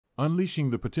Unleashing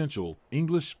the potential,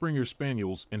 English Springer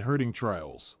Spaniels in herding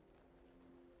trials.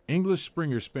 English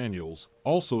Springer Spaniels,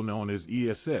 also known as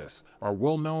ESS, are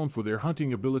well known for their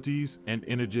hunting abilities and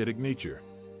energetic nature.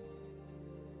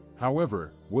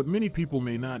 However, what many people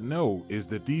may not know is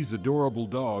that these adorable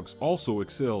dogs also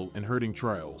excel in herding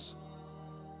trials.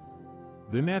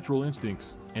 Their natural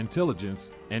instincts, intelligence,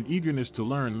 and eagerness to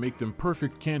learn make them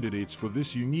perfect candidates for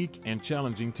this unique and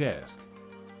challenging task.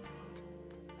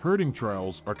 Herding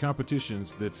trials are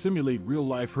competitions that simulate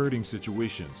real-life herding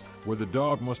situations, where the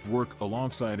dog must work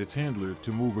alongside its handler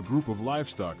to move a group of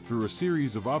livestock through a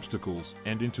series of obstacles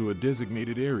and into a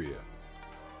designated area.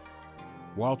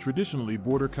 While traditionally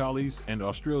Border Collies and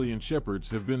Australian Shepherds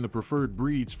have been the preferred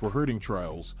breeds for herding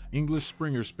trials, English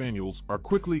Springer Spaniels are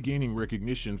quickly gaining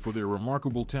recognition for their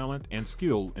remarkable talent and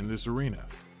skill in this arena.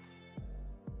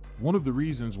 One of the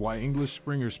reasons why English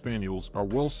Springer Spaniels are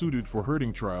well suited for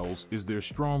herding trials is their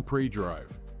strong prey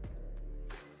drive.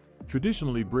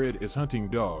 Traditionally bred as hunting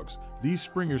dogs, these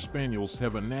Springer Spaniels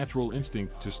have a natural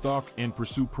instinct to stalk and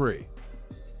pursue prey.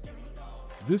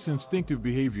 This instinctive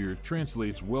behavior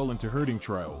translates well into herding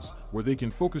trials, where they can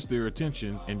focus their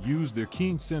attention and use their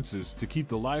keen senses to keep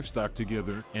the livestock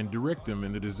together and direct them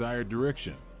in the desired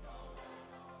direction.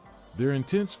 Their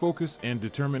intense focus and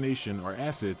determination are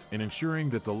assets in ensuring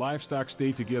that the livestock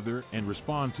stay together and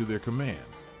respond to their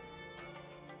commands.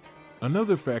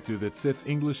 Another factor that sets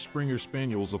English Springer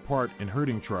Spaniels apart in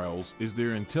herding trials is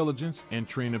their intelligence and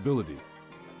trainability.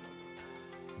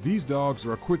 These dogs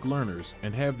are quick learners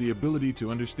and have the ability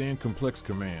to understand complex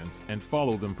commands and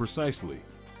follow them precisely.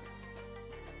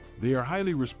 They are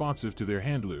highly responsive to their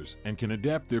handlers and can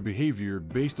adapt their behavior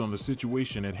based on the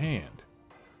situation at hand.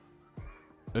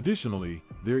 Additionally,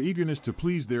 their eagerness to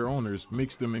please their owners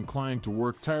makes them inclined to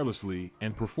work tirelessly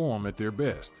and perform at their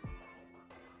best.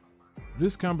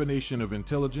 This combination of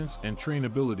intelligence and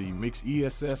trainability makes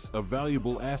ESS a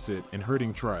valuable asset in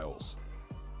herding trials.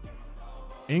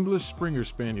 English Springer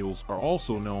Spaniels are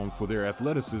also known for their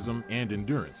athleticism and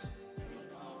endurance.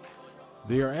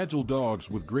 They are agile dogs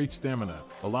with great stamina,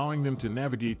 allowing them to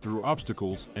navigate through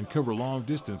obstacles and cover long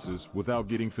distances without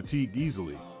getting fatigued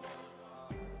easily.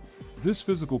 This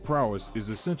physical prowess is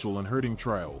essential in herding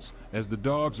trials, as the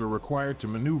dogs are required to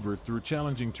maneuver through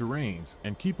challenging terrains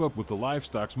and keep up with the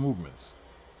livestock's movements.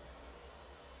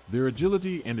 Their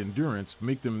agility and endurance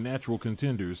make them natural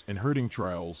contenders in herding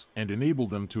trials and enable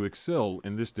them to excel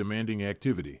in this demanding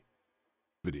activity.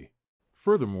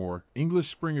 Furthermore, English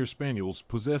Springer Spaniels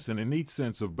possess an innate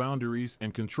sense of boundaries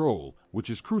and control, which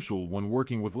is crucial when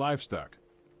working with livestock.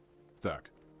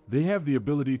 They have the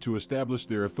ability to establish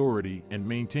their authority and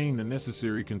maintain the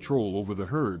necessary control over the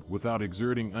herd without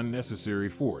exerting unnecessary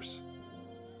force.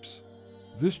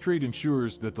 This trait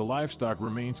ensures that the livestock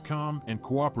remains calm and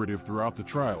cooperative throughout the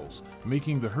trials,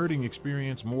 making the herding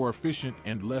experience more efficient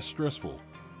and less stressful.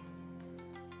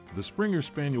 The Springer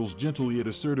Spaniel's gentle yet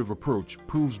assertive approach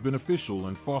proves beneficial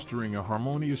in fostering a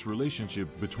harmonious relationship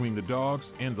between the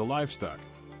dogs and the livestock.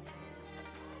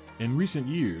 In recent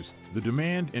years, the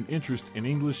demand and interest in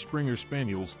English Springer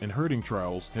Spaniels in herding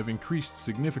trials have increased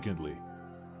significantly.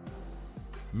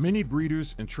 Many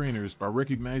breeders and trainers are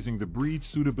recognizing the breed's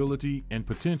suitability and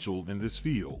potential in this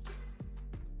field.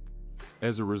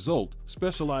 As a result,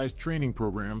 specialized training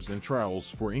programs and trials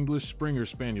for English Springer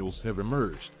Spaniels have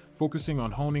emerged, focusing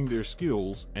on honing their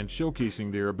skills and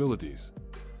showcasing their abilities.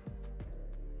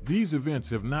 These events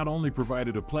have not only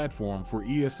provided a platform for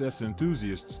ESS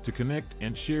enthusiasts to connect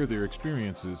and share their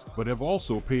experiences, but have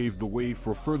also paved the way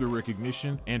for further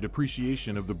recognition and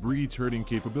appreciation of the breed's herding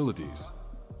capabilities.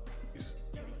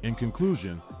 In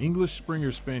conclusion, English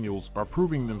Springer Spaniels are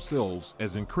proving themselves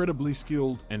as incredibly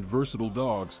skilled and versatile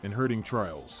dogs in herding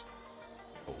trials.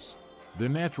 Their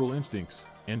natural instincts,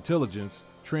 intelligence,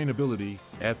 trainability,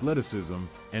 athleticism,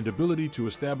 and ability to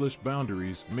establish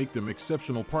boundaries make them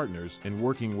exceptional partners in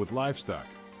working with livestock.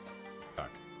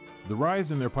 The rise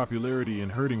in their popularity in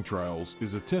herding trials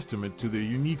is a testament to their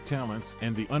unique talents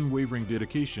and the unwavering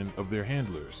dedication of their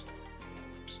handlers.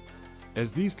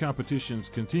 As these competitions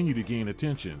continue to gain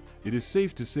attention, it is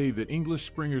safe to say that English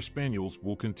Springer Spaniels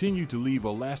will continue to leave a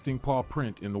lasting paw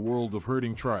print in the world of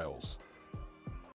herding trials.